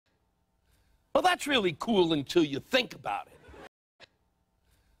Well, that's really cool until you think about it.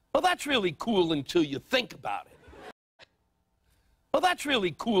 Well, that's really cool until you think about it. Well, that's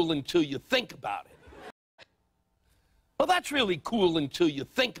really cool until you think about it. Well, that's really cool until you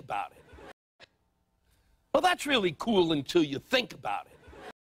think about it. Well, that's really cool until you think about it.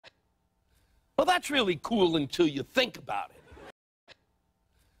 Well, that's really cool until you think about it.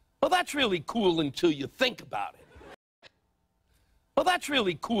 Well, that's really cool until you think about it. Well, that's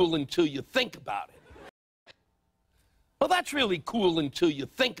really cool until you think about it. Well, that's really cool until you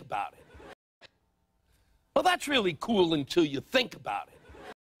think about it. Well, that's really cool until you think about it.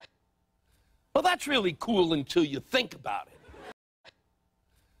 Well, that's really cool until you think about it.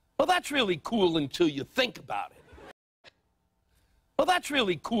 Well, that's really cool until you think about it. Well, that's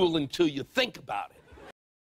really cool until you think about it.